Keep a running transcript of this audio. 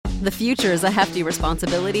The future is a hefty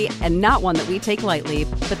responsibility and not one that we take lightly,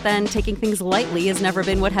 but then taking things lightly has never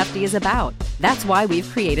been what Hefty is about. That's why we've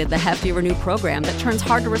created the Hefty Renew program that turns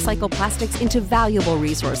hard-to-recycle plastics into valuable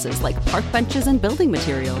resources like park benches and building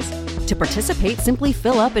materials. To participate, simply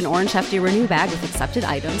fill up an orange Hefty Renew bag with accepted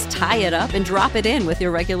items, tie it up, and drop it in with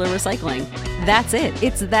your regular recycling. That's it.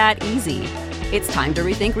 It's that easy. It's time to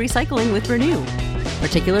rethink recycling with Renew.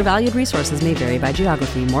 Particular valued resources may vary by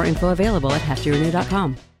geography. More info available at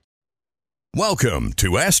heftyrenew.com. Welcome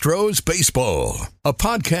to Astros Baseball, a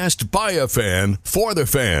podcast by a fan for the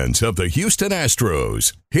fans of the Houston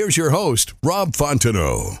Astros. Here's your host, Rob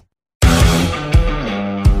Fontenot.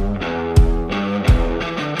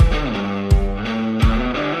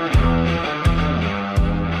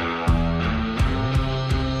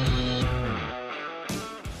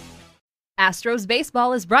 Astros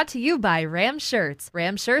Baseball is brought to you by Ram Shirts.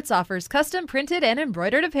 Ram Shirts offers custom printed and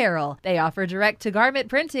embroidered apparel. They offer direct-to-garment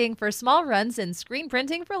printing for small runs and screen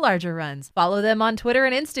printing for larger runs. Follow them on Twitter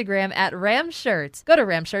and Instagram at Ram Shirts. Go to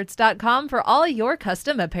ramshirts.com for all your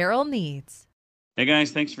custom apparel needs. Hey guys,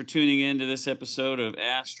 thanks for tuning in to this episode of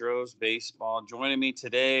Astros Baseball. Joining me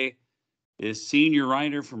today is senior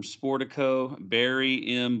writer from Sportico, Barry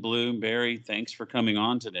M. Bloom. Barry, thanks for coming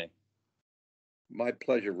on today. My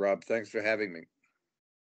pleasure, Rob. Thanks for having me.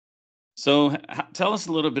 So tell us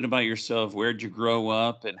a little bit about yourself. Where'd you grow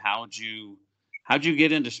up and how'd you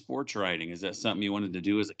get into sports writing? Is that something you wanted to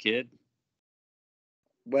do as a kid?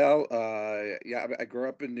 Well, I grew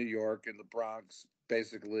up in New York, in the Bronx,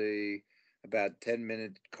 basically about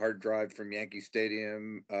 10-minute car drive from Yankee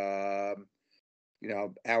Stadium, hour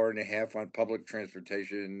and a half on public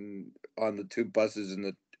transportation on the two buses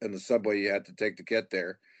and the subway you had to take to get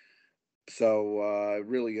there. So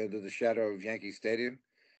really under the shadow of Yankee Stadium.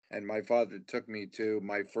 And my father took me to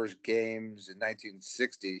my first games in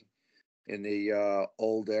 1960 in the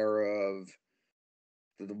old era of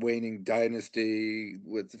the waning dynasty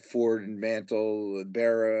with Ford and Mantle and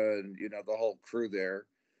Berra and, the whole crew there.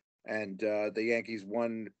 And the Yankees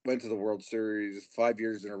went to the World Series 5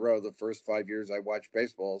 years in a row, the first 5 years I watched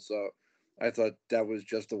baseball. So I thought that was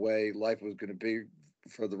just the way life was going to be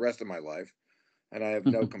for the rest of my life. And I have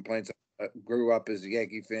no complaints. I grew up as a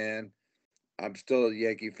Yankee fan. I'm still a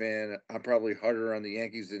Yankee fan. I'm probably harder on the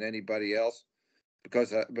Yankees than anybody else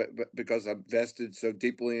because I'm vested so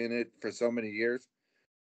deeply in it for so many years.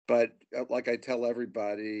 But like I tell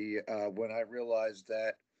everybody, when I realized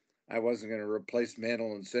that I wasn't going to replace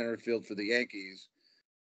Mantle in center field for the Yankees,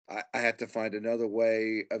 I had to find another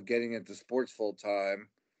way of getting into sports full time.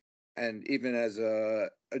 And even as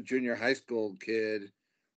a junior high school kid,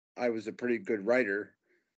 I was a pretty good writer.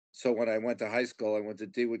 So when I went to high school, I went to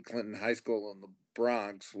DeWitt Clinton High School in the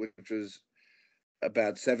Bronx, which was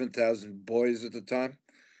about 7,000 boys at the time.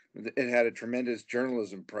 It had a tremendous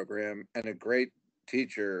journalism program and a great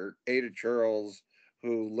teacher, Ada Charles,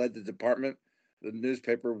 who led the department. The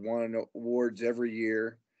newspaper won awards every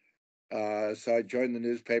year. So I joined the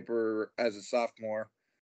newspaper as a sophomore.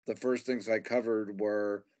 The first things I covered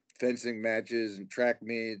were fencing matches and track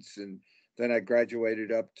meets. And then I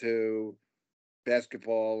graduated up to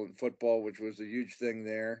basketball and football, which was a huge thing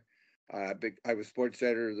there. I was sports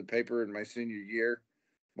editor of the paper in my senior year.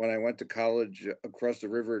 When I went to college across the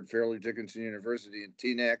river at Fairleigh Dickinson University in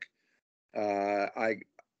Teaneck,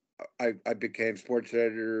 I became sports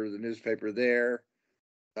editor of the newspaper there.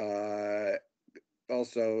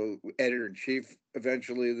 Also editor-in-chief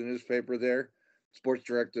eventually of the newspaper there. Sports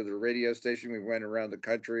director of the radio station. We went around the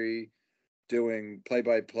country doing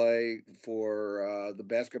play-by-play for the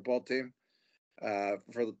basketball team.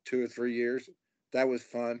 For 2 or 3 years. That was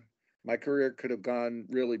fun. My career could have gone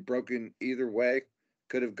really broken either way.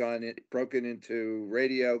 Could have broken into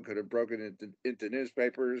radio, could have broken into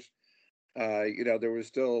newspapers. There was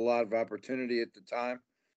still a lot of opportunity at the time.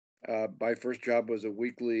 My first job was I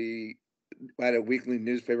had a weekly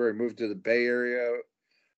newspaper. I moved to the Bay Area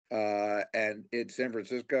and in San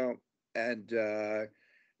Francisco. And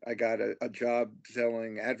I got a job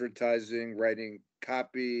selling advertising, writing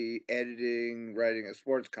copy, editing, writing a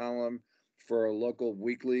sports column for a local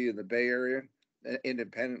weekly in the Bay Area,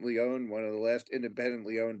 independently owned, one of the last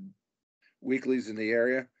independently owned weeklies in the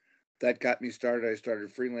area. That got me started. I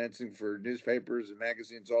started freelancing for newspapers and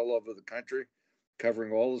magazines all over the country,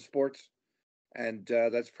 covering all the sports. And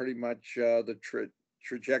that's pretty much the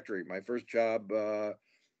trajectory. My first job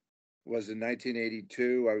was in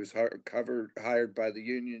 1982. I was hired by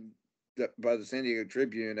the San Diego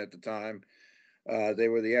Tribune at the time. They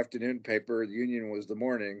were the afternoon paper. The Union was the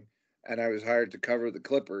morning, and I was hired to cover the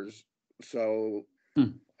Clippers. So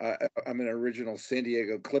I'm an original San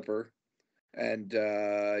Diego Clipper, and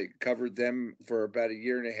covered them for about a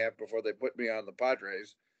year and a half before they put me on the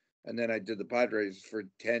Padres. And then I did the Padres for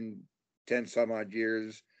 10 some odd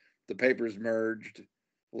years. The papers merged.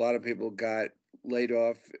 A lot of people got laid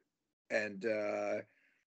off and,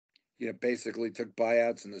 basically took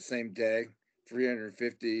buyouts in the same day.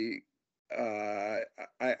 350.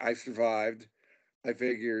 I survived. I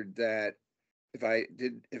figured that if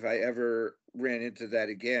I ever ran into that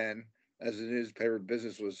again, as the newspaper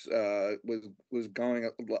business was going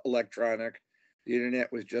electronic, the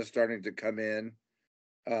internet was just starting to come in.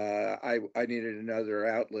 I needed another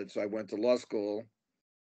outlet, so I went to law school,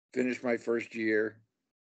 finished my first year,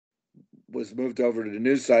 was moved over to the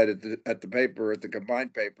news side at the paper, at the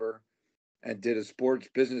combined paper, and did a sports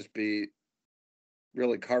business beat.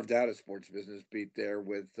 Really carved out a sports business beat there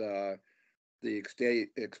with the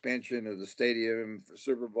expansion of the stadium for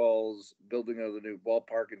Super Bowls, building of the new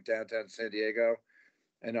ballpark in downtown San Diego,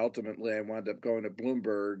 and ultimately I wound up going to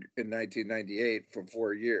Bloomberg in 1998 for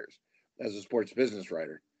 4 years as a sports business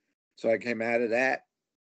writer. So I came out of that,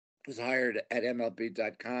 was hired at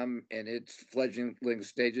MLB.com in its fledgling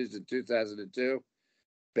stages in 2002,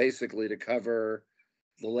 basically to cover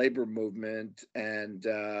the labor movement and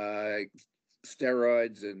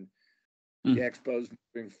steroids and the Expos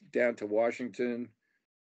moving down to Washington.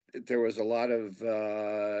 There was a lot of,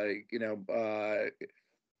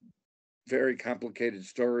 very complicated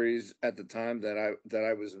stories at the time that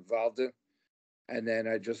I was involved in. And then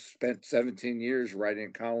I just spent 17 years writing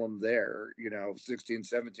a column there, 16,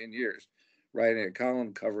 17 years, writing a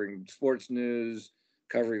column covering sports news,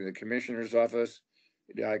 covering the commissioner's office.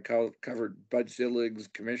 I covered Bud Selig's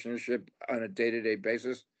commissionership on a day-to-day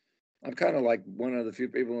basis. I'm kind of like one of the few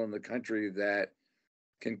people in the country that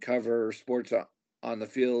can cover sports on the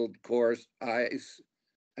field, course, ice,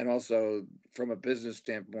 and also from a business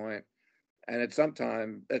standpoint. And at some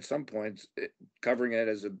points, covering it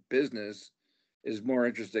as a business is more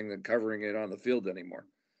interesting than covering it on the field anymore.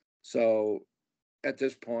 So at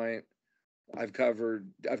this point, I've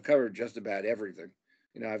covered just about everything.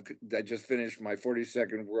 I just finished my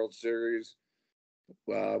 42nd World Series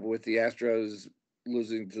with the Astros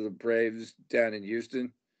losing to the Braves down in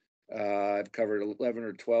Houston. I've covered 11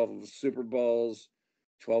 or 12 Super Bowls,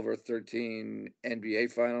 12 or 13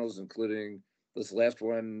 NBA Finals, including this last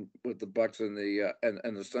one with the Bucks and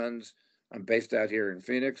the Suns. I'm based out here in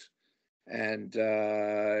Phoenix, and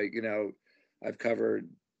I've covered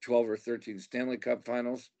 12 or 13 Stanley Cup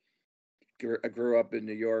Finals. I grew up in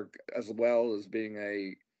New York as well as being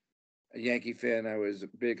a Yankee fan. I was a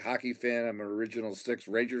big hockey fan. I'm an original Six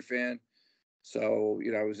Ranger fan. So,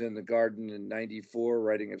 I was in the Garden in '94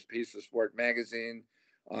 writing a piece for Sport Magazine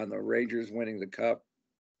on the Rangers winning the Cup.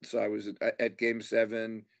 So I was at Game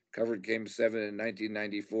 7, covered Game 7 in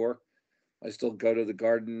 1994. I still go to the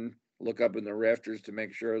Garden, look up in the rafters to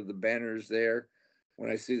make sure the banner's there.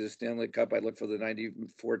 When I see the Stanley Cup, I look for the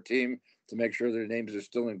 '94 team to make sure their names are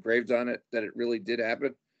still engraved on it, that it really did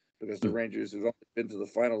happen, because the Rangers have only been to the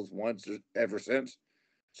finals once ever since.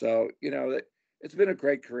 So, it's been a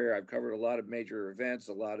great career. I've covered a lot of major events,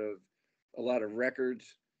 a lot of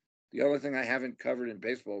records. The only thing I haven't covered in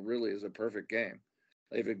baseball really is a perfect game.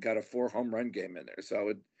 They've got a 4 home run game in there.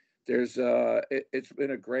 So it's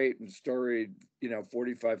been a great and storied,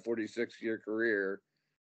 45, 46 year career,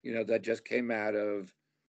 that just came out of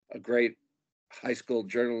a great high school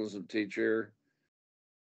journalism teacher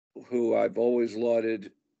who I've always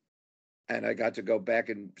lauded, and I got to go back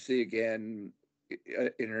and see again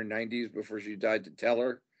in her 90s before she died to tell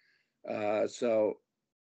her. So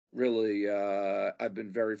really, I've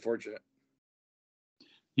been very fortunate.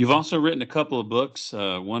 You've also written a couple of books.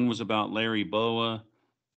 One was about Larry Bowa,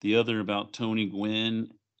 the other about Tony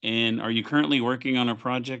Gwynn. And are you currently working on a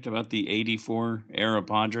project about the '84 era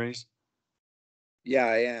Padres? Yeah,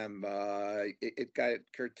 I am. It got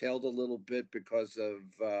curtailed a little bit because of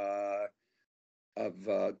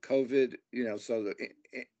COVID. So the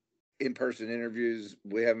in-person interviews,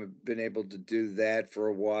 we haven't been able to do that for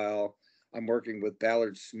a while. I'm working with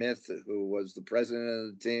Ballard Smith, who was the president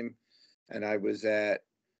of the team, and I was at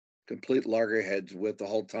complete loggerheads with the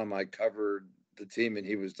whole time I covered the team, and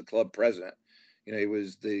he was the club president. He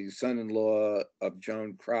was the son-in-law of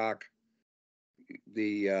Joan Kroc,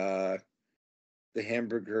 the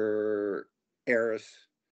hamburger heiress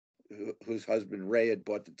whose husband Ray had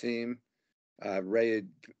bought the team. Ray had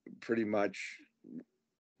pretty much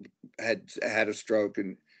had a stroke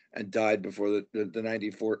and died before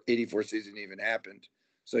the 84 season even happened.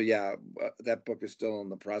 So yeah, that book is still in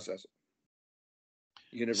the process.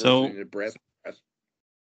 University of Nebraska Press.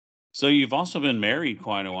 So you've also been married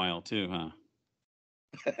quite a while too, huh?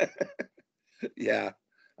 Yeah,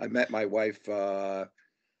 I met my wife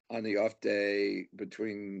on the off day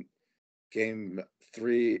between game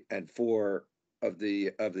 3 and 4 of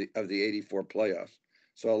the '84 playoffs.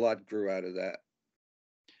 So a lot grew out of that.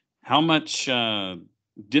 How much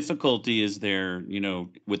difficulty is there,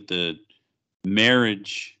 with the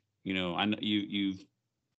marriage? I know you've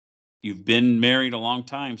been married a long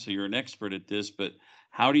time, so you're an expert at this, but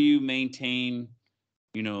how do you maintain,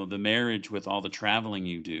 the marriage with all the traveling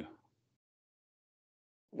you do?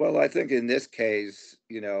 Well, I think in this case,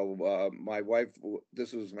 my wife,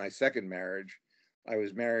 this was my second marriage. I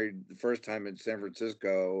was married the first time in San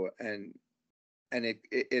Francisco, and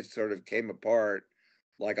it sort of came apart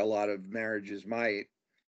like a lot of marriages might,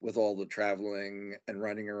 with all the traveling and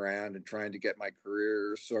running around and trying to get my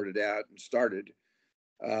career sorted out and started.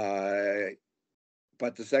 Uh,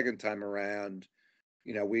 but the second time around,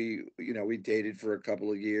 we dated for a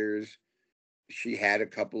couple of years. She had a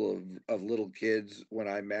couple of little kids when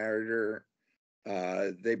I married her.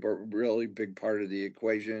 They were a really big part of the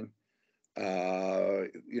equation.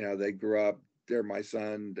 They grew up. They're my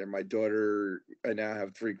son. They're my daughter. I now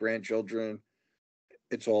have 3 grandchildren.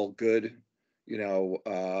 It's all good.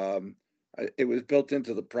 It was built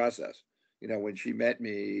into the process. When she met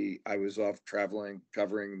me, I was off traveling,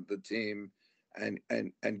 covering the team, and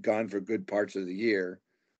gone for good parts of the year,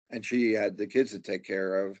 and she had the kids to take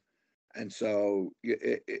care of, and so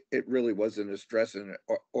it really wasn't a stress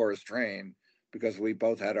or a strain because we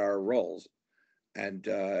both had our roles, and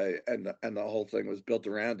the whole thing was built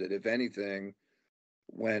around it. If anything,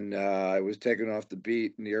 when I was taken off the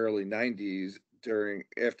beat in the early '90s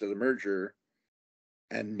after the merger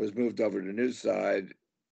and was moved over to news side,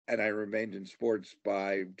 and I remained in sports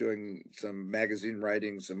by doing some magazine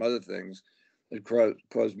writing, some other things, it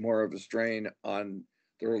caused more of a strain on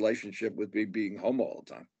the relationship with me being home all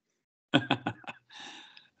the time.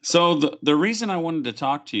 So the reason I wanted to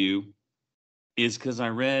talk to you is because I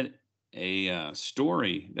read a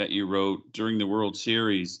story that you wrote during the World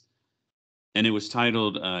Series, and it was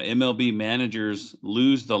titled "MLB Managers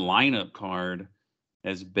Lose the Lineup Card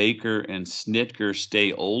as Baker and Snitker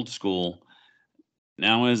Stay Old School."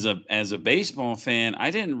 Now, as a baseball fan, I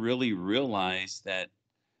didn't really realize that.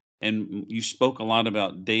 And you spoke a lot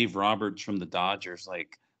about Dave Roberts from the Dodgers.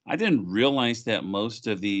 Like, I didn't realize that most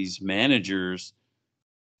of these managers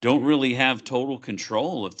don't really have total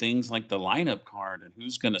control of things like the lineup card and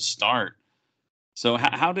who's going to start. So,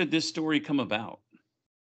 how did this story come about?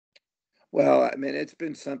 Well, I mean, it's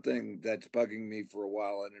been something that's bugging me for a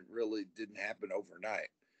while, and it really didn't happen overnight.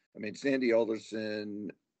 I mean, Sandy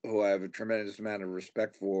Alderson, who I have a tremendous amount of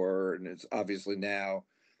respect for, and it's obviously now,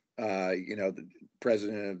 the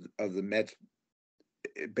president of the Mets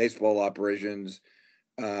baseball operations.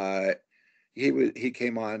 Uh, he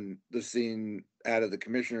came on the scene out of the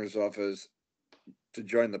commissioner's office to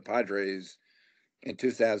join the Padres in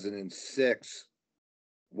 2006,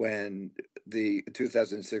 when the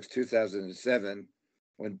 2006 2007,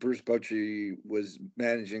 when Bruce Bochy was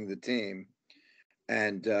managing the team,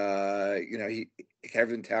 and the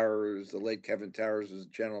late Kevin Towers was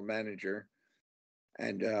general manager,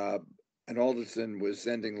 and Alderson was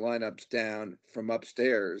sending lineups down from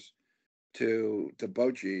upstairs to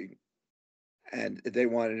Bochy, and they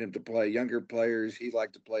wanted him to play younger players. He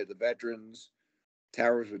liked to play the veterans.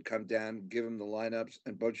 Towers would come down, give him the lineups,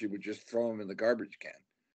 and Bochy would just throw them in the garbage can.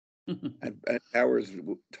 And Towers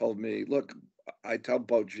told me, "Look, I tell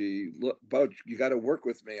Bochy, look, Boch, you got to work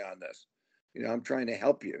with me on this. I'm trying to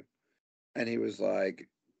help you." And he was like,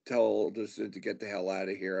 "Tell Alderson to get the hell out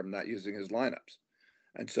of here. I'm not using his lineups."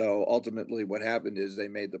 And so ultimately, what happened is they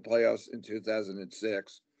made the playoffs in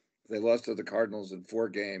 2006. They lost to the Cardinals in 4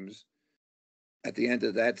 games. At the end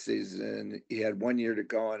of that season, he had 1 year to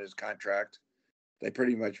go on his contract. They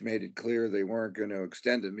pretty much made it clear they weren't going to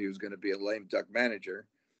extend him. He was going to be a lame duck manager.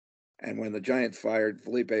 And when the Giants fired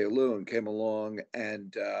Felipe Alou and came along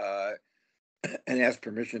and asked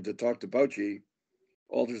permission to talk to Bochy,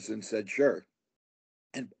 Alderson said sure.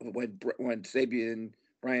 And when Brian Sabean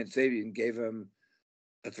gave him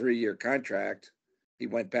a 3-year contract, he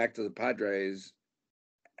went back to the Padres,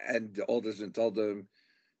 and Alderson told him,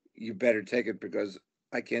 "You better take it, because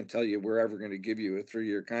I can't tell you we're ever going to give you a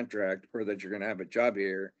 3-year contract or that you're going to have a job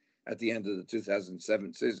here at the end of the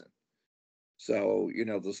 2007 season." So,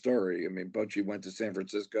 the story. I mean, Bochy went to San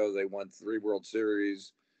Francisco. They won 3 World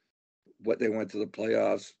Series. They went to the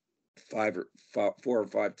playoffs 4 or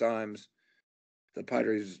 5 times. The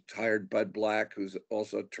Padres hired Bud Black, who's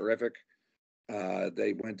also terrific.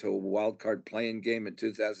 They went to a wild card playing game in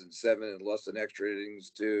 2007 and lost in extra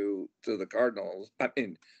innings to the Cardinals. I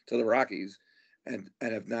mean, to the Rockies, and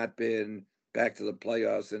have not been back to the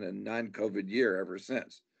playoffs in a non-COVID year ever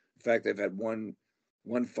since. In fact, they've had one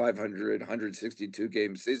 500, 162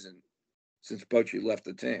 game season since Bochy left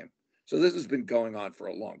the team. So this has been going on for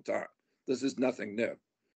a long time. This is nothing new.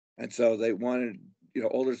 And so they wanted,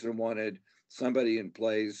 Alderson wanted somebody in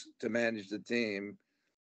place to manage the team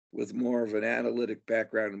with more of an analytic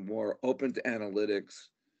background and more open to analytics,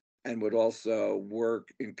 and would also work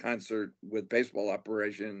in concert with baseball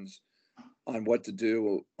operations on what to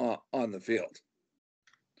do on the field.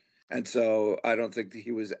 And so I don't think that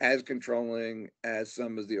he was as controlling as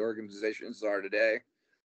some of the organizations are today.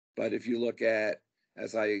 But if you look at,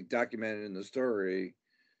 as I documented in the story,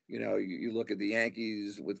 you look at the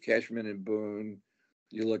Yankees with Cashman and Boone,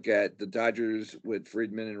 you look at the Dodgers with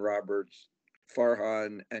Friedman and Roberts,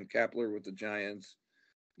 Farhan and Kapler with the Giants.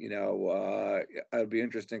 It'd be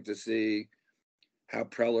interesting to see how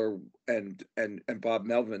Preller and Bob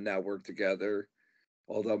Melvin now work together.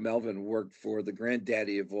 Although Melvin worked for the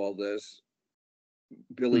granddaddy of all this,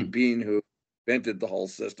 Billy Beane, who invented the whole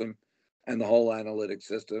system and the whole analytic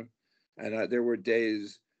system. And there were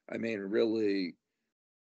days, really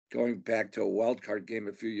going back to a wild card game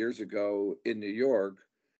a few years ago in New York,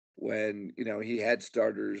 when, he had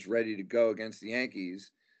starters ready to go against the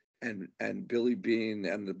Yankees, and Billy Beane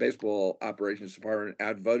and the baseball operations department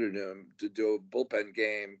outvoted him to do a bullpen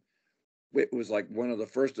game. It was like one of the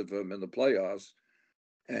first of them in the playoffs.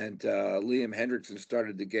 And Liam Hendrickson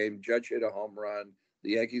started the game. Judge hit a home run.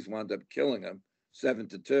 The Yankees wound up killing him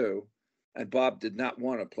 7-2. And Bob did not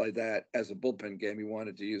want to play that as a bullpen game. He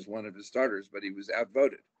wanted to use one of his starters, but he was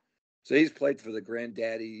outvoted. So he's played for the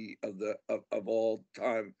granddaddy of all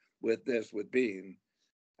time with Beane.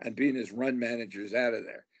 And Beane has run managers out of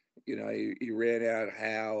there. He ran out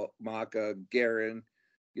Howe, Maka, Guerin.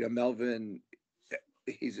 Melvin,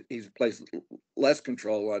 he's placed less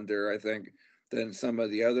control under, I think, than some of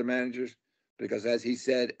the other managers, because as he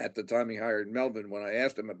said at the time he hired Melvin, when I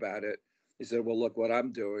asked him about it, he said, well, look, what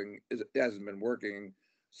I'm doing hasn't been working,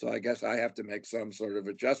 so I guess I have to make some sort of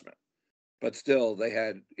adjustment. But still, they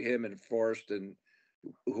had him and Forrest and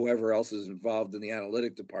whoever else is involved in the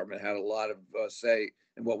analytic department had a lot of say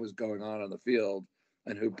in what was going on the field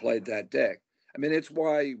and who played that day. It's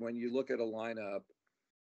why when you look at a lineup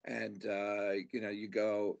and, you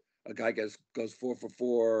go, a guy goes 4 for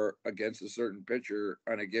 4 against a certain pitcher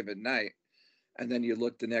on a given night, and then you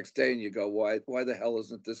look the next day and you go, why the hell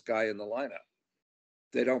isn't this guy in the lineup?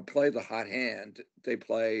 They don't play the hot hand. They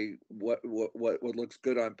play what looks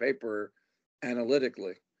good on paper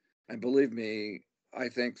analytically. And believe me, I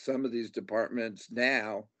think some of these departments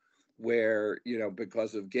now, where,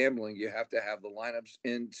 because of gambling, you have to have the lineups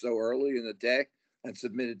in so early in the day and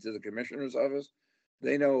submitted to the commissioner's office.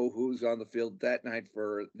 They know who's on the field that night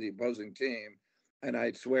for the opposing team, and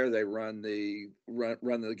I swear they run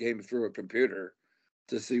the game through a computer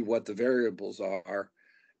to see what the variables are,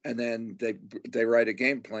 and then they write a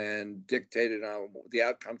game plan dictated on the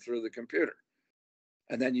outcome through the computer,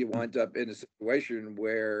 and then you wind up in a situation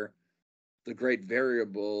where the great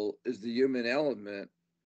variable is the human element,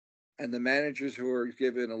 and the managers who are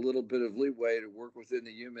given a little bit of leeway to work within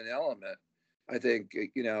the human element. I think,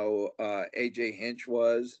 AJ Hinch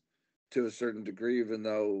was, to a certain degree, even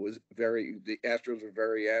though the Astros were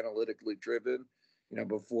very analytically driven,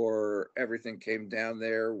 before everything came down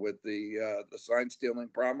there with the sign stealing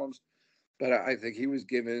problems. But I think he was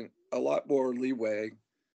given a lot more leeway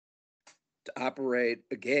to operate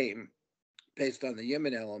a game based on the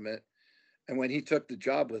human element. And when he took the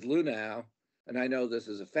job with Luhnow, and I know this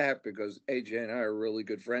is a fact because AJ and I are really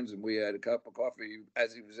good friends, and we had a cup of coffee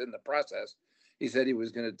as he was in the process. He said he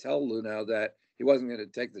was going to tell Luhnow that he wasn't going to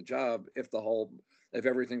take the job if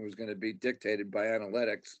everything was going to be dictated by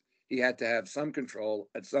analytics. He had to have some control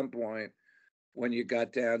at some point when you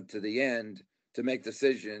got down to the end to make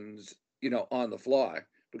decisions, on the fly,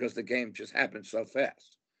 because the game just happened so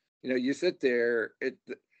fast. You sit there.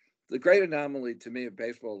 The great anomaly to me of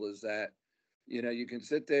baseball is that, you can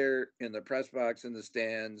sit there in the press box in the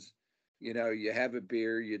stands, you have a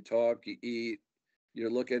beer, you talk, you eat, you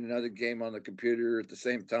look at another game on the computer at the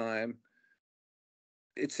same time.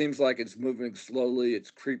 It seems like it's moving slowly.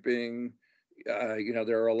 It's creeping.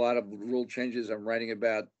 There are a lot of rule changes I'm writing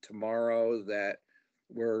about tomorrow that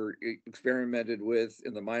were experimented with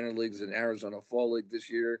in the minor leagues in Arizona Fall League this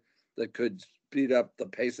year that could speed up the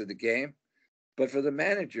pace of the game. But for the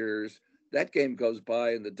managers, that game goes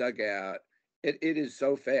by in the dugout. It is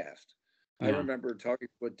so fast. Yeah. I remember talking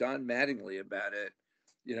with Don Mattingly about it,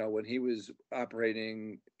 when he was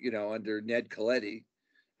operating, under Ned Colletti,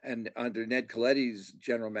 and under Ned Colletti's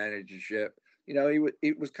general managership,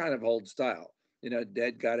 he was kind of old style.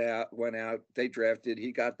 Ned went out, they drafted,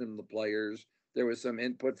 he got them the players, There was some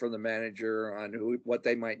input from the manager on what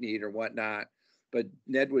they might need or whatnot. But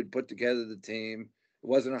Ned would put together the team. It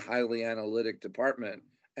wasn't a highly analytic department.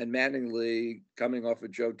 And Mattingly, coming off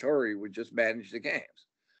of Joe Torre, would just manage the games.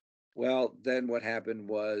 Well, then what happened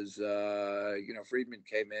was, Friedman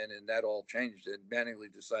came in and that all changed. And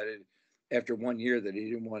Mattingly decided after 1 year that he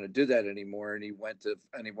didn't want to do that anymore. And he went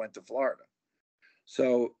to Florida.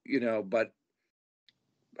 So, but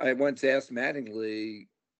I once asked Mattingly,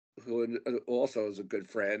 who also is a good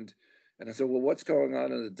friend, and I said, well, what's going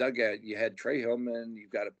on in the dugout? You had Trey Hillman.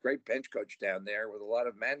 You've got a great bench coach down there with a lot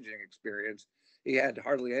of managing experience. He had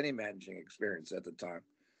hardly any managing experience at the time.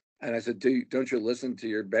 And I said, don't you listen to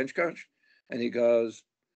your bench coach? And he goes,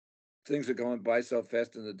 things are going by so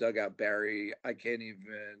fast in the dugout, Barry. I can't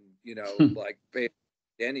even, like pay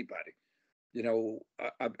anybody.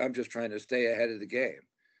 I'm just trying to stay ahead of the game.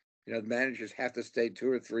 The managers have to stay 2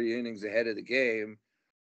 or 3 innings ahead of the game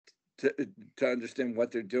to understand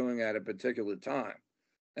what they're doing at a particular time.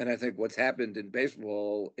 And I think what's happened in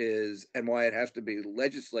baseball is, and why it has to be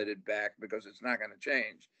legislated back because it's not going to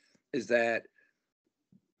change, is that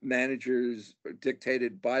managers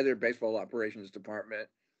dictated by their baseball operations department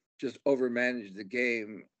just overmanage the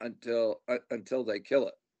game until they kill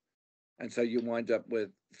it. And so you wind up with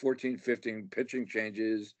 14, 15 pitching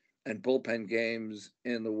changes and bullpen games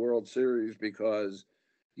in the World Series because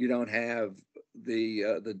you don't have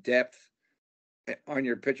the depth on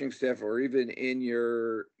your pitching staff or even in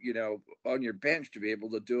your, on your bench to be able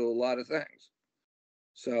to do a lot of things.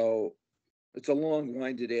 So it's a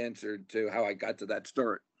long-winded answer to how I got to that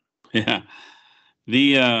story. Yeah.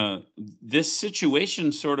 This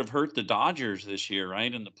situation sort of hurt the Dodgers this year,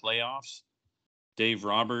 right? In the playoffs. Dave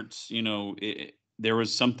Roberts, there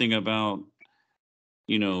was something about,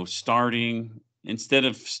 instead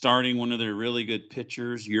of starting one of their really good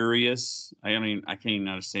pitchers, Urias, I can't even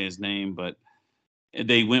know how to say his name, but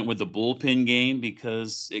they went with the bullpen game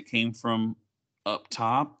because it came from up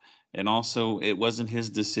top. And also it wasn't his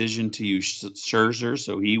decision to use Scherzer,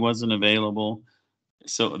 so he wasn't available.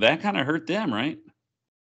 So that kind of hurt them, right?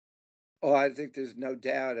 Oh, I think there's no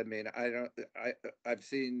doubt. I mean, I've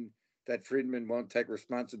seen that Friedman won't take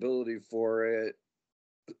responsibility for it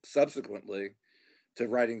subsequently to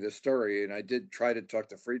writing this story. And I did try to talk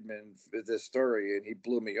to Friedman for this story, and he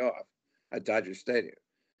blew me off at Dodger Stadium.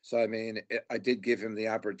 So, I mean, I did give him the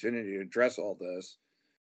opportunity to address all this.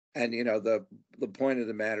 And, the point of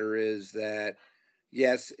the matter is that,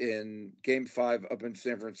 yes, in Game 5 up in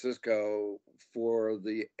San Francisco for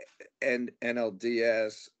the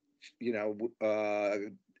NLDS,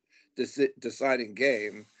 deciding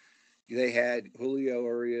game, they had Julio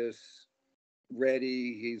Urias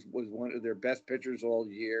ready. He was one of their best pitchers all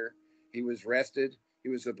year. He was rested. He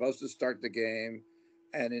was supposed to start the game.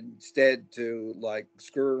 And instead to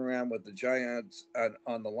screw around with the Giants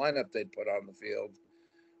on the lineup they'd put on the field,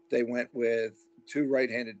 they went with 2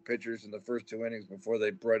 right-handed pitchers in the first 2 innings before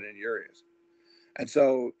they brought in Urias. And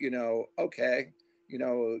so, okay,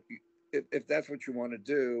 if that's what you want to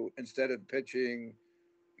do, instead of pitching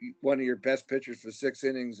one of your best pitchers for 6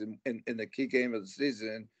 innings in the key game of the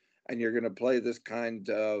season, and you're going to play this kind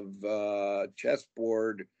of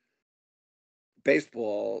chessboard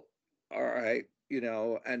baseball, all right,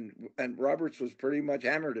 and Roberts was pretty much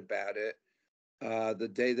hammered about it the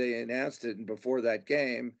day they announced it and before that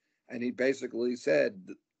game. And he basically said,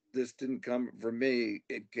 this didn't come from me.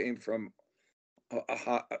 It came from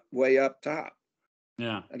way up top.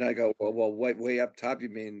 Yeah. And I go, well, way up top, you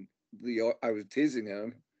mean I was teasing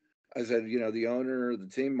him. I said, the owner of the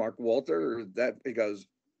team, Mark Walter, or that? He goes,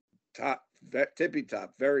 top, tippy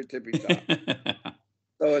top, very tippy top.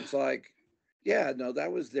 So it's like, yeah, no,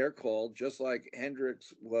 that was their call, just like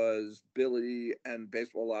Hendricks was Billy and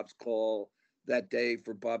Baseball Ops' call that day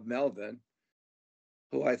for Bob Melvin,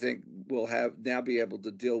 who I think will now be able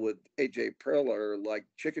to deal with AJ Preller like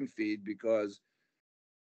chicken feed, because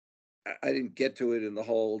I didn't get to it in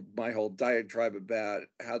my whole diatribe about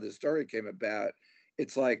how the story came about.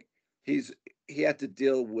 It's like he had to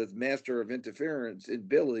deal with master of interference in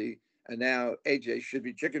Billy, and now AJ should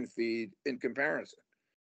be chicken feed in comparison.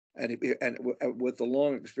 And with the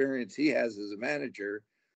long experience he has as a manager,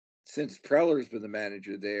 since Preller's been the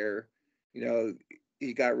manager there,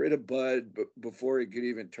 he got rid of Bud before he could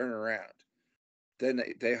even turn around. Then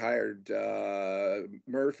they hired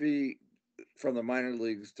Murphy from the minor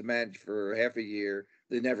leagues to manage for half a year.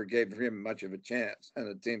 They never gave him much of a chance, and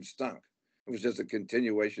the team stunk. It was just a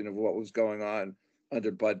continuation of what was going on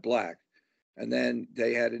under Bud Black. And then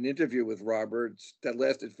they had an interview with Roberts that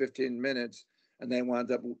lasted 15 minutes, and they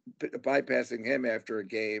wound up bypassing him after a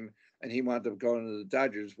game, and he wound up going to the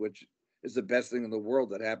Dodgers, which is the best thing in the world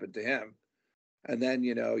that happened to him. And then,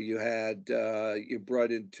 you had, you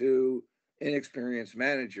brought in two inexperienced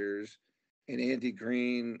managers in Andy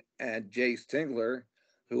Green and Jace Tingler,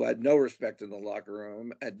 who had no respect in the locker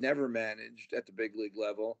room, had never managed at the big league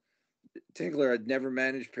level. Tingler had never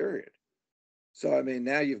managed, period. So, I mean,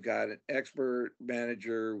 now you've got an expert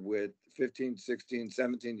manager with 15, 16,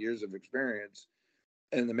 17 years of experience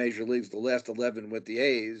in the major leagues, the last 11 with the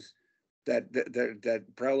A's, that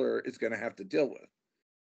Preller is going to have to deal with.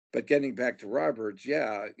 But getting back to Roberts,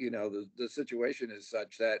 yeah, the situation is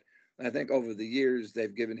such that I think over the years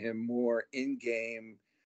they've given him more in-game,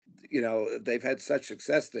 they've had such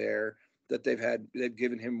success there that they've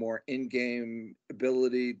given him more in-game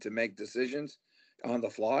ability to make decisions on the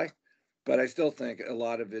fly. But I still think a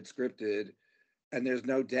lot of it's scripted, and there's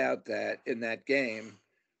no doubt that in that game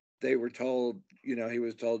they were told, he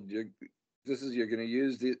was told, you're going to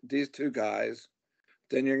use these two guys,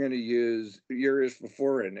 then you're going to use Urias for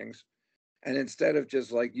 4 innings, and instead of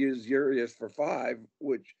just like use Urias for 5,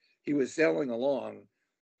 which he was sailing along,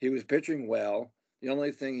 he was pitching well. The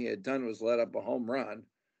only thing he had done was let up a home run,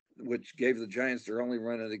 which gave the Giants their only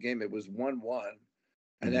run of the game. It was 1-1,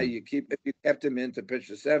 and now if you kept him in to pitch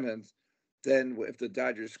the 7th, then if the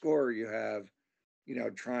Dodgers score, you have,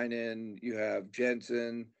 Treinen, you have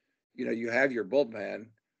Jensen, you have your bullpen,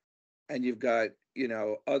 and you've got,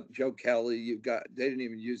 Joe Kelly. They didn't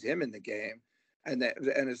even use him in the game, and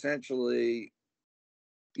essentially,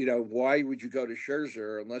 why would you go to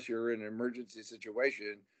Scherzer unless you're in an emergency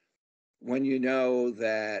situation when you know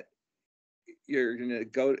that you're going to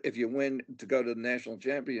go, if you win to go to the National League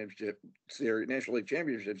Championship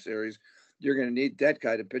Series, you're going to need that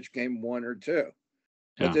guy to pitch game 1 or 2.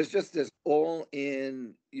 But there's just this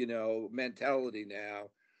all-in, mentality now.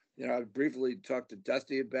 I briefly talked to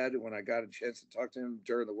Dusty about it when I got a chance to talk to him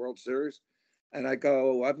during the World Series. And I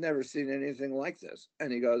go, I've never seen anything like this.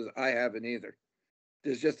 And he goes, I haven't either.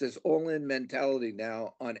 There's just this all-in mentality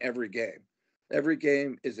now on every game. Every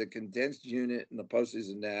game is a condensed unit in the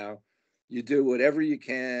postseason now. You do whatever you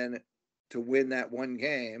can to win that one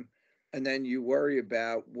game, and then you worry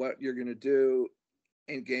about what you're going to do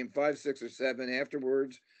in game 5, 6, or 7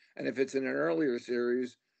 afterwards. And if it's in an earlier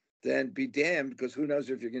series, then be damned, because who knows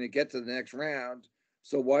if you're going to get to the next round.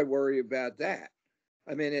 So why worry about that?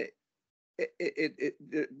 I mean,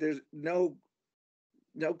 there's no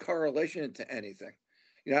correlation to anything.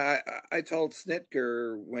 I told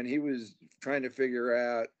Snitker when he was trying to figure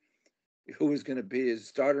out who was going to be his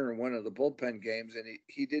starter in one of the bullpen games, and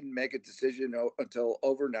he didn't make a decision until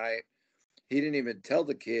overnight. He didn't even tell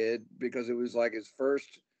the kid, because it was like his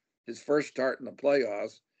first start in the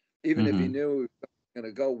playoffs. Even if he knew he was going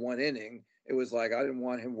to go 1 inning, it was like, I didn't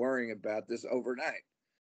want him worrying about this overnight.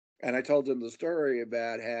 And I told him the story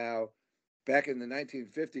about how back in the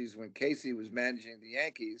 1950s, when Casey was managing the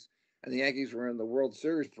Yankees and the Yankees were in the World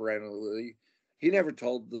Series perennially, he never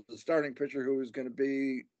told the starting pitcher who was going to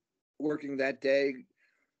be working that day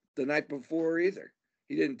the night before either.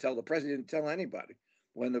 He didn't tell the press. He didn't tell anybody.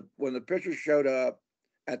 When the pitchers showed up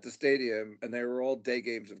at the stadium, and they were all day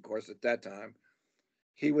games, of course, at that time,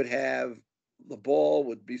 he would have the ball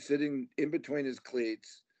would be sitting in between his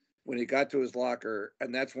cleats when he got to his locker,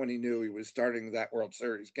 and that's when he knew he was starting that World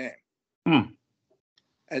Series game.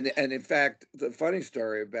 And in fact, the funny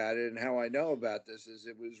story about it and how I know about this is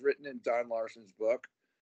it was written in Don Larson's book.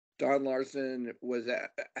 Don Larson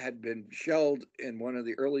had been shelled in one of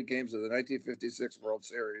the early games of the 1956 World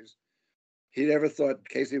Series. He never thought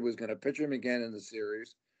Casey was going to pitch him again in the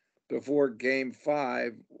series. Before game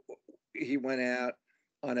 5, he went out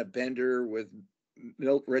on a bender with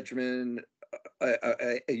Milt Richmond,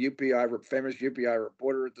 a UPI, famous UPI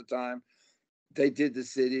reporter at the time. They did the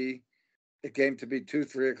city. It came to be 2,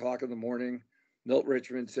 3 o'clock in the morning. Milt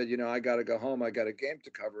Richmond said, I got to go home. I got a game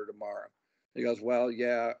to cover tomorrow. He goes, well,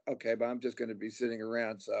 yeah, okay, but I'm just going to be sitting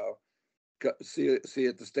around. So see you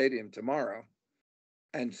at the stadium tomorrow.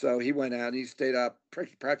 And so he went out and he stayed up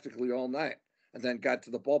practically all night, and then got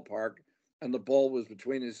to the ballpark, and the ball was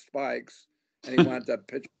between his spikes, and he wound up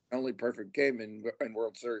pitching the only perfect game in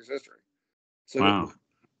World Series history. So wow.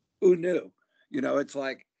 Who knew? It's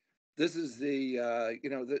like, this is the,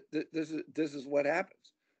 this is what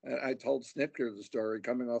happens. And I told Snitker the story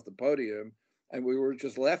coming off the podium, and we were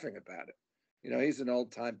just laughing about it. He's an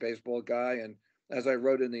old-time baseball guy, and as I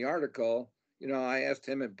wrote in the article, I asked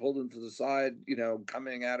him and pulled him to the side,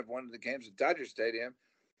 coming out of one of the games at Dodger Stadium,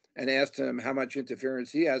 and asked him how much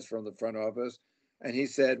interference he has from the front office. And he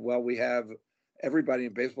said, well, we have everybody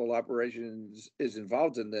in baseball operations is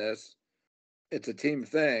involved in this. It's a team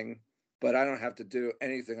thing, but I don't have to do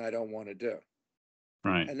anything I don't want to do.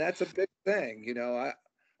 Right. And that's a big thing.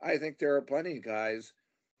 I think there are plenty of guys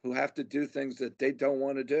who have to do things that they don't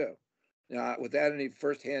want to do. Without any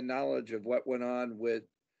firsthand knowledge of what went on with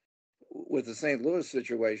the St. Louis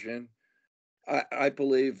situation, I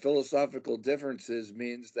believe philosophical differences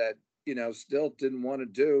means that, Stilt didn't want to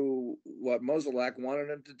do what Mozeliak wanted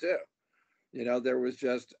him to do. There was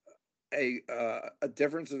just a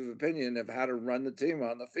difference of opinion of how to run the team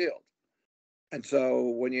on the field. And so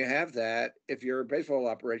when you have that, if you're a baseball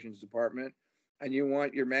operations department and you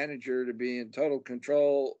want your manager to be in total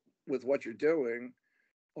control with what you're doing,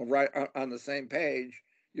 or right on the same page,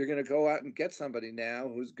 you're going to go out and get somebody now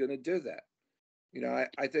who's going to do that.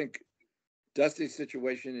 I think Dusty's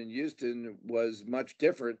situation in Houston was much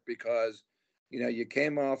different because, you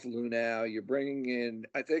came off Luhnow, you're bringing in,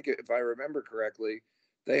 I think if I remember correctly,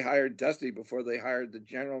 they hired Dusty before they hired the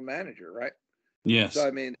general manager, right? Yes. So,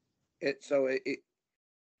 I mean,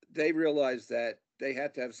 they realized that they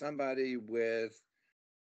had to have somebody with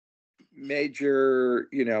major,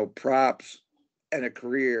 props and a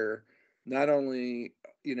career, not only,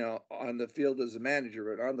 on the field as a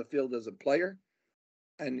manager, but on the field as a player.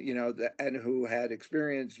 And, and who had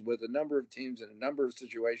experience with a number of teams in a number of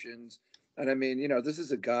situations. And I mean, this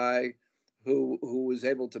is a guy who was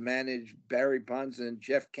able to manage Barry Bonds and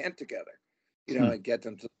Jeff Kent together, and get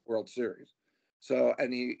them to the World Series. So,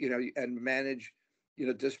 and he, and manage,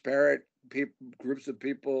 disparate groups of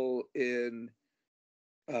people in,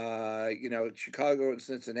 Chicago and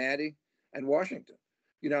Cincinnati and Washington,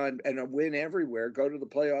 and win everywhere, go to the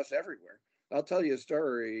playoffs everywhere. I'll tell you a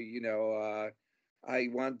story, I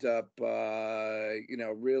wound up,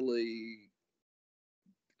 really,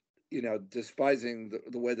 despising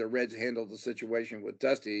the way the Reds handled the situation with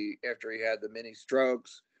Dusty after he had the mini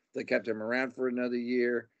strokes. They kept him around for another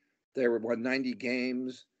year. They won 90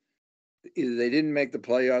 games. Either they didn't make the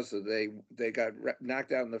playoffs, or they got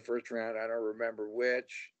knocked out in the first round. I don't remember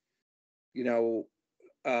which. They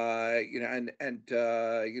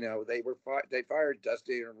fired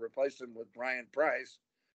Dusty and replaced him with Brian Price,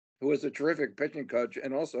 who was a terrific pitching coach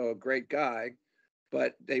and also a great guy,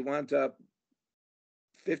 but they wound up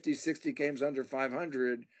 50, 60 games under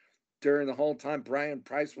 500 during the whole time Brian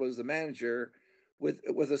Price was the manager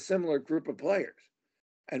with a similar group of players.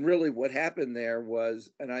 And really what happened there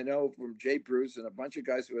was, and I know from Jay Bruce and a bunch of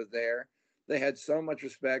guys who were there, they had so much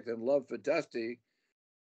respect and love for Dusty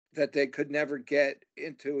that they could never get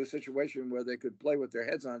into a situation where they could play with their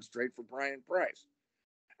heads on straight for Brian Price.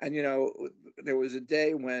 And, there was a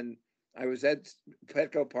day when I was at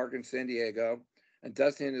Petco Park in San Diego, and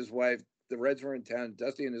Dusty and his wife, the Reds were in town.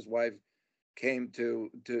 Dusty and his wife came to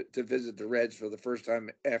visit the Reds for the first time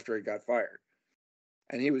after he got fired.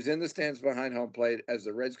 And he was in the stands behind home plate as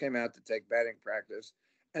the Reds came out to take batting practice.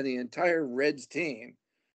 And the entire Reds team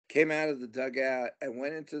came out of the dugout and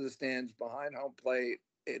went into the stands behind home plate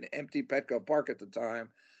in empty Petco Park at the time.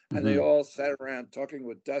 And they all sat around talking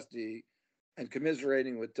with Dusty and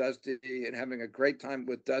commiserating with Dusty and having a great time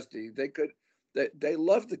with Dusty. They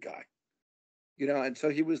loved the guy, and so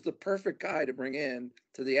he was the perfect guy to bring in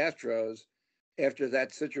to the Astros after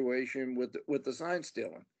that situation with the sign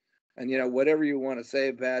stealing. And, whatever you want to say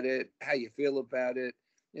about it, how you feel about it,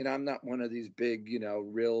 I'm not one of these big,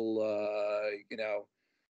 real,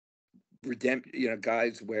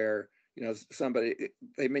 guys where, somebody,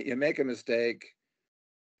 you make a mistake,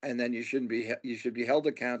 and then you should be held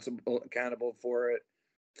accountable for it.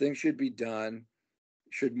 Things should be done.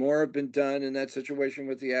 Should more have been done in that situation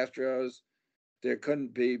with the Astros? There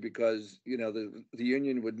couldn't be, because the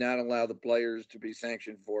union would not allow the players to be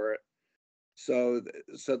sanctioned for it. So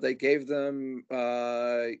they gave them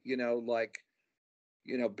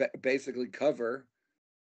basically cover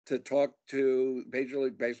to talk to Major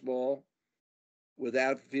League Baseball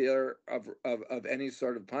without fear of any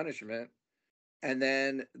sort of punishment. And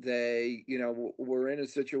then they, were in a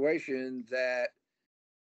situation that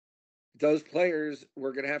those players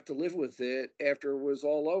were going to have to live with it after it was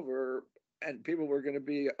all over, and people were going to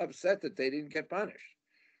be upset that they didn't get punished.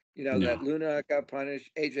 That Luhnow got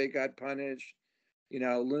punished, AJ got punished.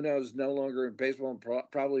 Lunaw's no longer in baseball and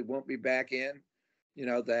probably won't be back in.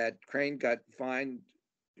 That Crane got fined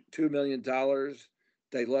 $2 million.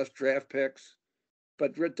 They lost draft picks.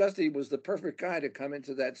 But Dusty was the perfect guy to come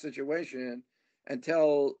into that situation and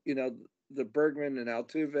tell, the Bergman and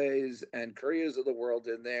Altuves and Correas of the world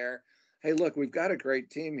in there, hey, look, we've got a great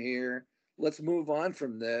team here. Let's move on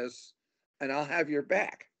from this, and I'll have your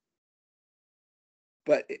back.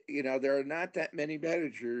 But, there are not that many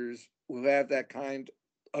managers who have that kind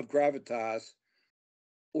of gravitas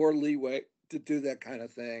or leeway to do that kind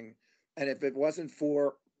of thing. And if it wasn't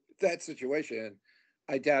for that situation,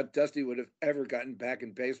 I doubt Dusty would have ever gotten back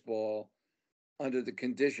in baseball under the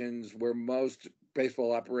conditions where most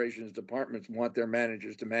baseball operations departments want their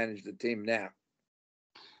managers to manage the team now.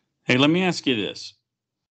 Hey, let me ask you this.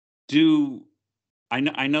 Do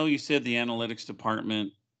I know you said the analytics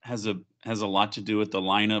department has a lot to do with the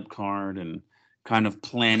lineup card and kind of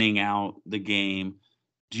planning out the game.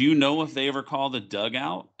 Do you know if they ever call the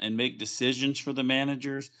dugout and make decisions for the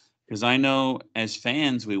managers? Because I know as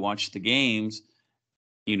fans, we watch the games,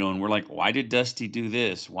 and we're like, why did Dusty do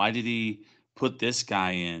this? Why did he put this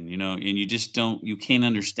guy in? And you can't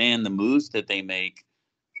understand the moves that they make,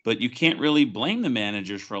 but you can't really blame the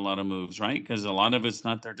managers for a lot of moves, right? Because a lot of it's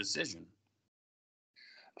not their decision.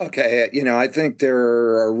 Okay, I think there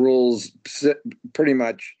are rules pretty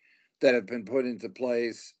much that have been put into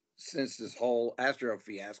place since this whole Astro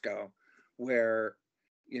fiasco, where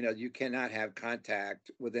you cannot have contact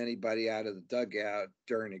with anybody out of the dugout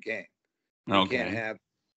during a game. You Okay.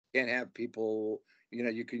 can't have people.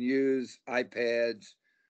 You can use iPads,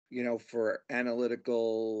 for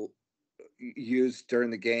analytical use during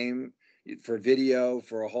the game, for video,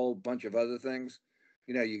 for a whole bunch of other things.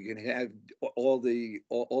 You can have all the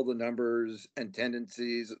numbers and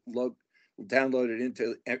tendencies downloaded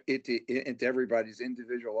into everybody's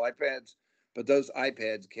individual iPads, but those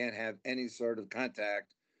iPads can't have any sort of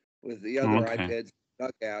contact with the other Okay. iPads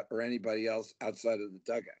dugout or anybody else outside of the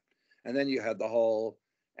dugout. And then you had the whole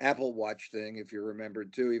Apple Watch thing, if you remember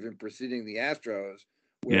too, even preceding the Astros,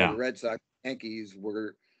 where the Yeah. Red Sox Yankees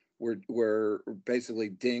were basically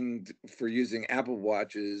dinged for using Apple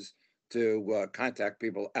Watches to contact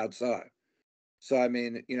people outside. So, I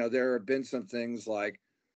mean, there have been some things like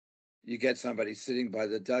you get somebody sitting by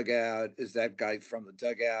the dugout. Is that guy from the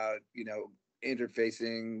dugout,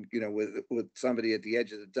 interfacing, with somebody at the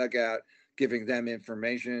edge of the dugout, giving them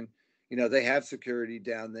information? They have security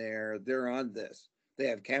down there. They're on this. They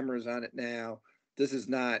have cameras on it now. This is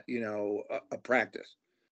not, a practice.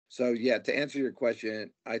 So, yeah, to answer your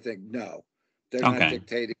question, I think no, they're not Okay.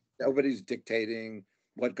 dictating. Nobody's dictating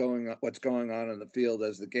what's going on the field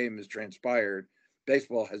as the game is transpired.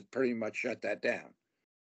 Baseball has pretty much shut that down.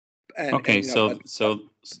 And Okay. but So,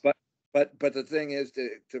 but but the thing is,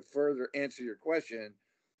 to further answer your question,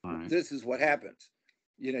 all right. this is what happens.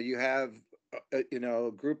 You have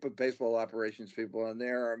a group of baseball operations people, and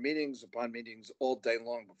there are meetings upon meetings all day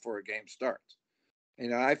long before a game starts.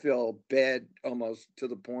 I feel bad almost to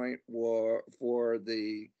the point for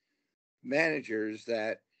the managers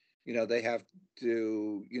that they have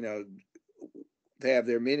to they have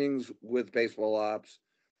their meetings with baseball ops.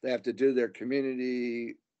 They have to do their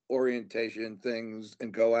community orientation things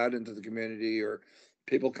and go out into the community, or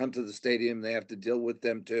people come to the stadium. They have to deal with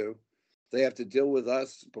them too. They have to deal with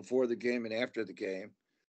us before the game and after the game.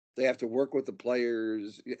 They have to work with the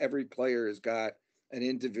players. Every player has got an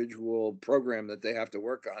individual program that they have to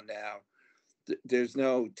work on now. There's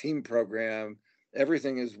no team program.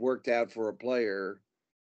 Everything is worked out for a player,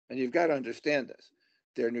 and you've got to understand this.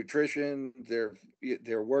 Their nutrition, their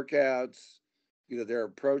workouts, their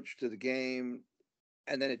approach to the game,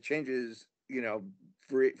 and then it changes,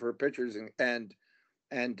 for pitchers and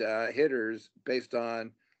hitters based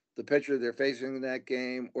on the pitcher they're facing in that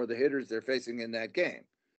game or the hitters they're facing in that game.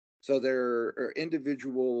 So there are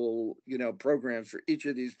individual, programs for each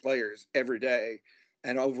of these players every day,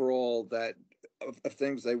 and overall that of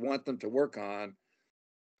things they want them to work on,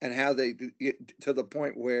 and how they get to the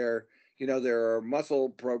point where there are muscle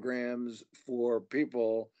programs for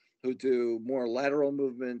people who do more lateral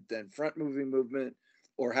movement than front moving movement,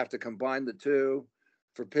 or have to combine the two.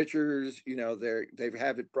 For pitchers, they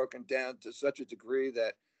have it broken down to such a degree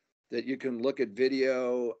that you can look at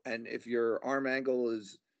video, and if your arm angle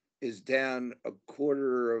is down a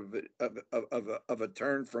quarter of a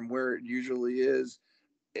turn from where it usually is,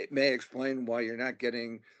 it may explain why you're not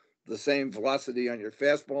getting the same velocity on your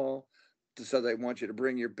fastball. So they want you to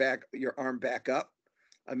bring your arm back up.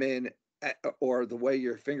 I mean, or the way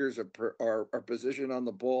your fingers are positioned on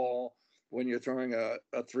the ball when you're throwing a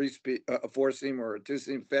four seam or a two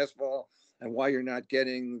seam fastball, and why you're not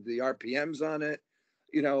getting the RPMs on it,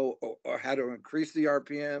 or how to increase the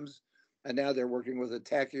RPMs. And now they're working with a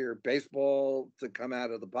tackier baseball to come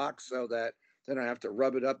out of the box so that they don't have to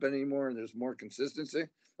rub it up anymore, and there's more consistency,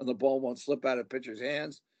 and the ball won't slip out of pitcher's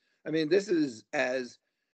hands. I mean, this is as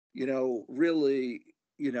really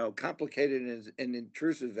complicated and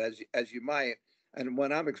intrusive as you might. And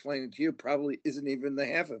what I'm explaining to you probably isn't even the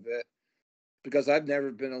half of it, because I've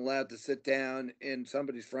never been allowed to sit down in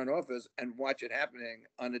somebody's front office and watch it happening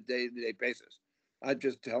on a day-to-day basis. I'm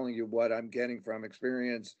just telling you what I'm getting from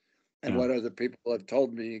experience and Yeah. what other people have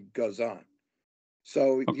told me goes on.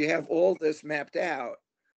 So you have all this mapped out,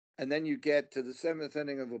 and then you get to the seventh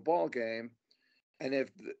inning of a ball game, And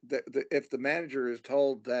if the manager is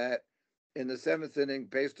told that in the seventh inning,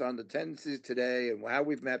 based on the tendencies today and how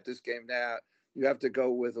we've mapped this game now, you have to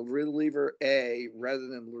go with a reliever A rather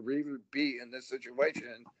than reliever B in this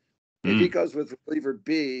situation. If he goes with reliever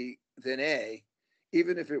B than A,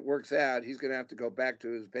 even if it works out, he's going to have to go back to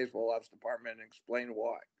his baseball ops department and explain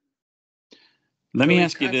why. Let me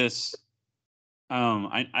ask you this.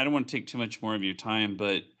 I don't want to take too much more of your time,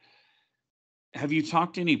 but have you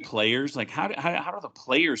talked to any players? Like, how do the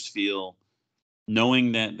players feel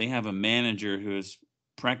knowing that they have a manager who is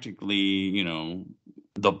practically,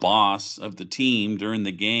 the boss of the team during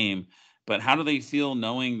the game? But how do they feel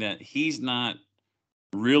knowing that he's not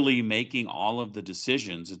really making all of the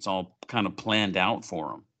decisions? It's all kind of planned out for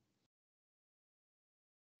them.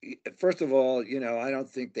 First of all, I don't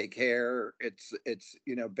think they care. It's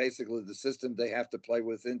basically the system they have to play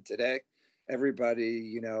within today.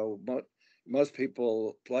 Everybody, most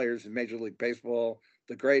people, players in Major League Baseball,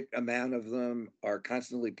 the great amount of them are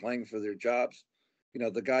constantly playing for their jobs.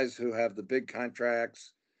 The guys who have the big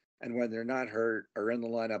contracts and when they're not hurt are in the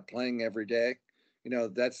lineup playing every day.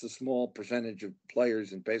 That's the small percentage of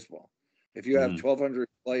players in baseball. If you have 1,200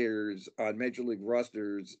 players on Major League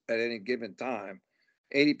rosters at any given time,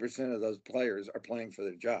 80% of those players are playing for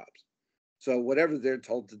their jobs. So whatever they're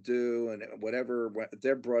told to do and whatever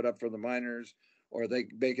they're brought up from the minors or they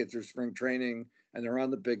make it through spring training and they're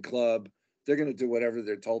on the big club, they're going to do whatever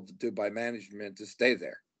they're told to do by management to stay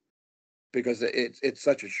there because it's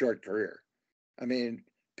such a short career. I mean,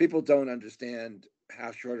 people don't understand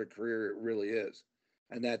how short a career it really is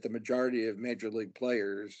and that the majority of major league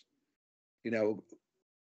players,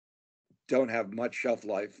 don't have much shelf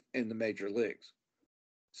life in the major leagues.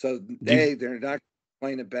 So A, they're not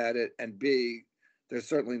complain about it, and B, they're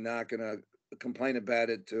certainly not going to complain about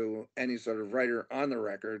it to any sort of writer on the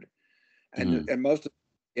record. And most of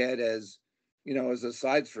them get as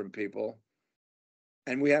asides from people.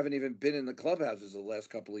 And we haven't even been in the clubhouses the last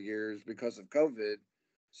couple of years because of COVID.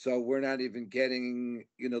 So we're not even getting,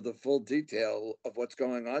 the full detail of what's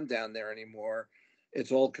going on down there anymore.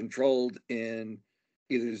 It's all controlled in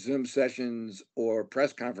either Zoom sessions or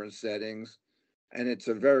press conference settings. And it's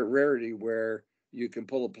a very rarity where you can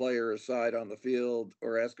pull a player aside on the field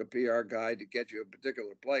or ask a PR guy to get you a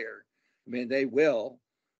particular player. I mean, they will,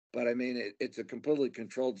 but I mean, it's a completely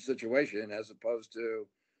controlled situation as opposed to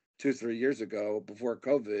 2-3 years ago before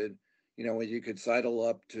COVID, when you could sidle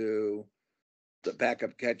up to the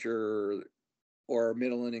backup catcher or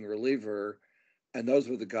middle inning reliever. And those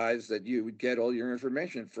were the guys that you would get all your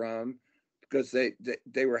information from because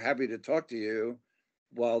they were happy to talk to you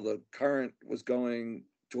while the current was going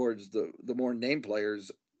towards the more name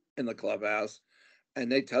players in the clubhouse,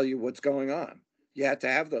 and they tell you what's going on. You had to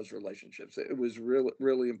have those relationships. It was really,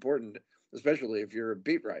 really important, especially if you're a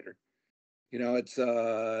beat writer. It's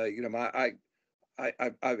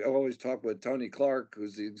I've always talked with Tony Clark,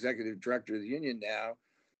 who's the executive director of the union now,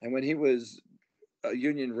 and when he was a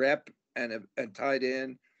union rep and tied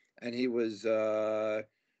in, and he was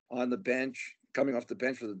on the bench, coming off the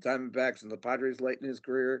bench for the Diamondbacks and the Padres late in his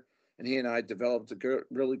career, and he and I developed a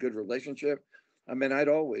really good relationship. I mean, I'd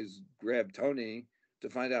always grab Tony to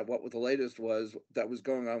find out what the latest was that was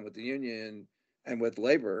going on with the union and with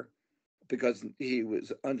labor, because he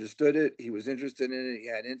understood it, he was interested in it, he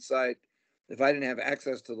had insight. If I didn't have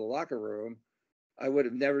access to the locker room, I would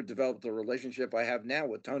have never developed the relationship I have now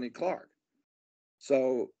with Tony Clark.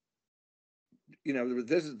 So,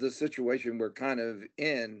 this is the situation we're kind of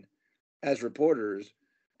in as reporters,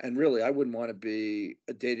 and really, I wouldn't want to be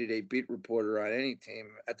a day-to-day beat reporter on any team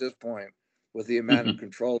at this point with the amount of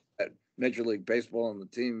control that Major League Baseball and the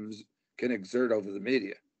teams can exert over the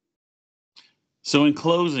media. So in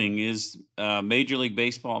closing, is Major League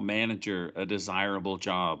Baseball manager a desirable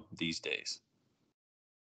job these days?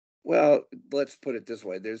 Well, let's put it this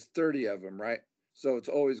way. There's 30 of them, right? So it's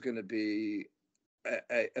always going to be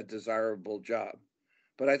a desirable job.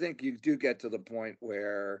 But I think you do get to the point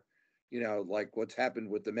where, like what's happened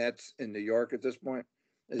with the Mets in New York at this point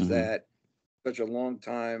is that such a long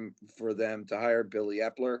time for them to hire Billy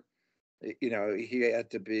Epler. He had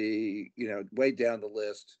to be, way down the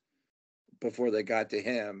list before they got to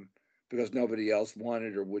him because nobody else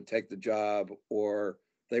wanted or would take the job, or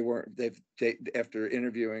after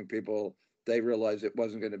interviewing people, they realized it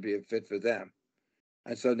wasn't going to be a fit for them.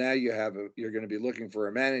 And so now you're going to be looking for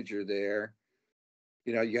a manager there.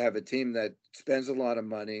 You have a team that spends a lot of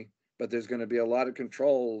money, but there's going to be a lot of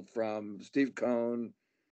control from Steve Cohen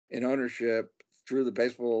in ownership through the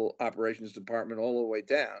baseball operations department all the way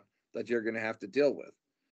down that you're going to have to deal with.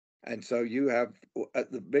 And so you have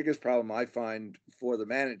the biggest problem I find for the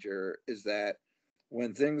manager is that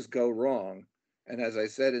when things go wrong, And as I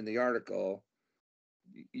said in the article,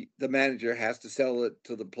 the manager has to sell it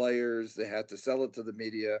to the players. They have to sell it to the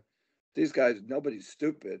media. These guys, nobody's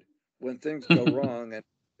stupid. When things go wrong, and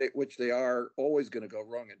which they are always going to go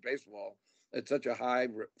wrong in baseball, it's such a high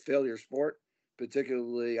failure sport,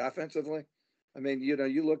 particularly offensively. I mean,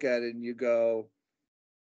 you look at it and you go,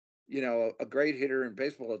 a great hitter in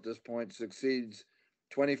baseball at this point succeeds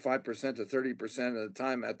 25% to 30% of the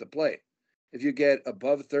time at the plate. If you get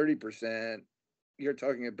above 30%, you're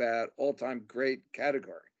talking about all-time great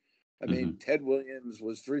category. I mean, Ted Williams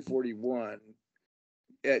was 341.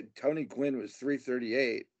 Tony Gwynn was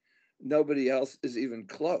 338. Nobody else is even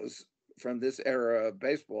close from this era of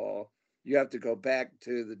baseball. You have to go back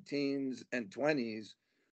to the teens and 20s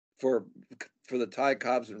for the Ty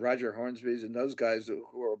Cobbs and Roger Hornsby's and those guys who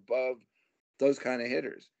are above those kind of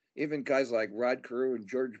hitters. Even guys like Rod Carew and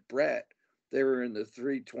George Brett, they were in the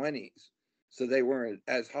 320s. So they weren't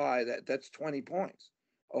as high. That's 20 points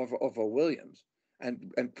off of Williams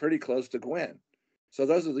and pretty close to Gwynn. So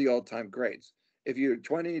those are the all-time greats. If you're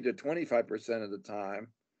 20 to 25% of the time,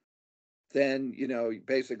 then,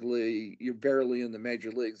 basically you're barely in the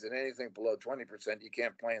major leagues, and anything below 20%, you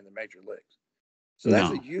can't play in the major leagues. So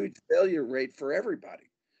that's a huge failure rate for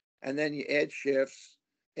everybody. And then you add shifts,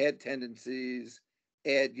 add tendencies,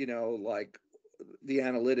 add, like the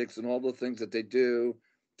analytics and all the things that they do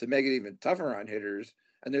to make it even tougher on hitters.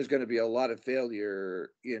 And there's going to be a lot of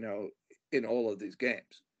failure, in all of these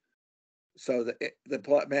games. So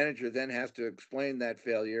the manager then has to explain that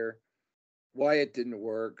failure, why it didn't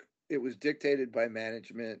work. It was dictated by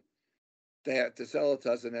management. They have to sell it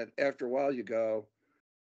to us. And after a while you go,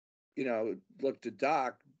 look to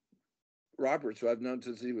Doc Roberts, who I've known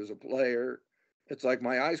since he was a player. It's like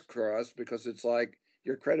my eyes crossed, because it's like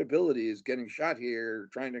your credibility is getting shot here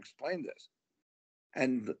trying to explain this.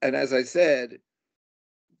 And as I said,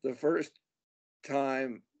 the first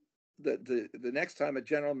time, the next time a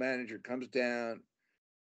general manager comes down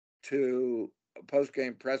to a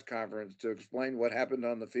post-game press conference to explain what happened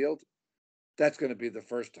on the field, that's going to be the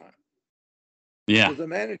first time. Yeah. So the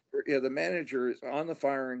manager is on the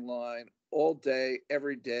firing line all day,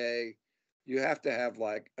 every day. You have to have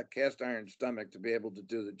like a cast iron stomach to be able to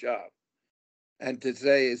do the job. And to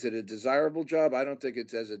say, is it a desirable job? I don't think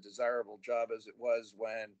it's as a desirable job as it was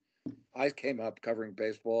when I came up covering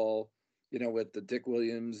baseball, with the Dick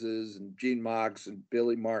Williamses and Gene Mocks and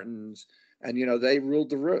Billy Martins, and, they ruled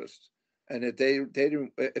the roost. And if they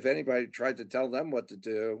didn't, if anybody tried to tell them what to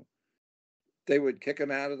do, they would kick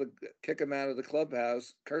them out of the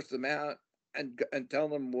clubhouse, curse them out, and tell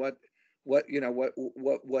them that they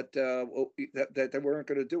weren't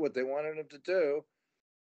going to do what they wanted them to do,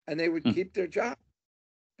 and they would keep their job,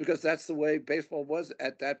 because that's the way baseball was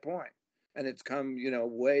at that point. And it's come,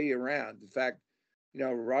 way around. In fact,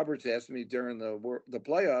 Roberts asked me during the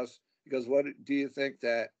playoffs, he goes, "What do you think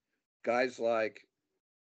that guys like,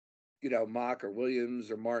 Mock or Williams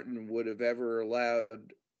or Martin would have ever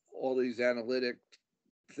allowed all these analytic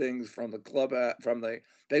things from the club, from the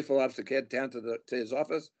baseball ops kid down to his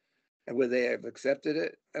office, and would they have accepted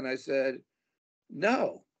it?" And I said,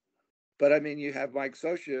 no. But I mean, you have Mike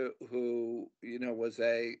Scioscia, who, was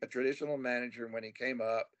a traditional manager when he came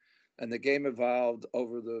up, and the game evolved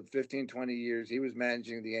over the 15, 20 years he was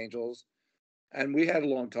managing the Angels. And we had a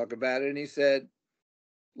long talk about it. And he said,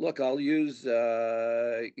 look, I'll use,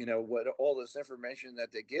 what all this information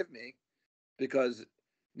that they give me, because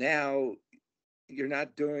now you're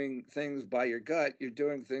not doing things by your gut. You're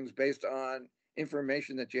doing things based on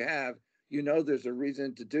information that you have. There's a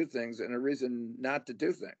reason to do things and a reason not to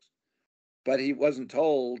do things. But he wasn't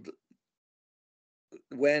told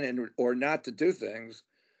when or not to do things.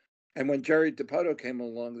 And when Jerry Dipoto came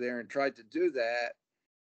along there and tried to do that,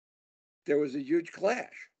 there was a huge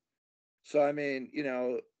clash. So, I mean,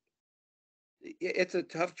 it's a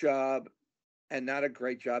tough job and not a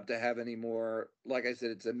great job to have anymore. Like I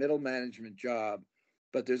said, it's a middle management job,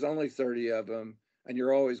 but there's only 30 of them, and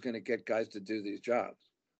you're always going to get guys to do these jobs.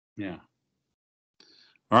 Yeah.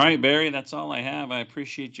 All right, Barry, that's all I have. I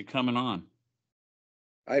appreciate you coming on.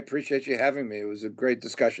 I appreciate you having me. It was a great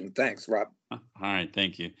discussion. Thanks, Rob. All right,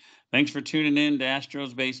 thank you. Thanks for tuning in to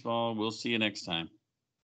Astros Baseball. We'll see you next time.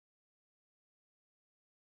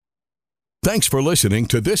 Thanks for listening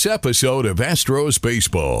to this episode of Astros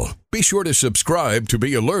Baseball. Be sure to subscribe to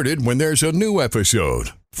be alerted when there's a new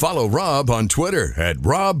episode. Follow Rob on Twitter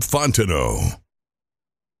 @RobFontenot.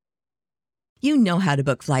 You know how to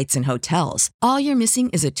book flights and hotels. All you're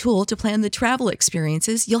missing is a tool to plan the travel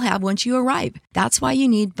experiences you'll have once you arrive. That's why you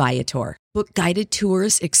need Viator. Book guided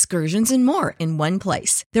tours, excursions, and more in one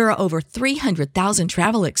place. There are over 300,000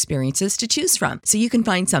 travel experiences to choose from, so you can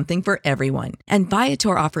find something for everyone. And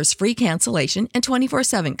Viator offers free cancellation and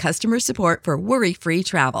 24/7 customer support for worry-free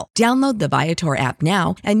travel. Download the Viator app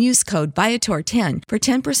now and use code Viator10 for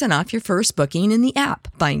 10% off your first booking in the app.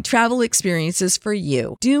 Find travel experiences for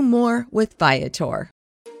you. Do more with Viator.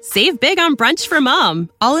 Save big on brunch for mom,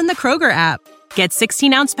 all in the Kroger app. Get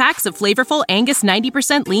 16-ounce packs of flavorful Angus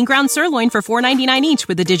 90% lean ground sirloin for $4.99 each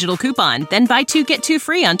with a digital coupon. Then buy 2, get 2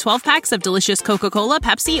 free on 12 packs of delicious Coca-Cola,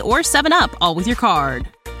 Pepsi, or 7-Up, all with your card.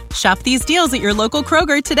 Shop these deals at your local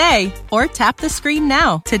Kroger today, or tap the screen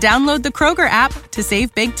now to download the Kroger app to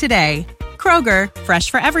save big today. Kroger, fresh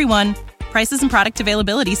for everyone. Prices and product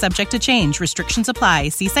availability subject to change. Restrictions apply.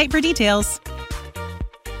 See site for details.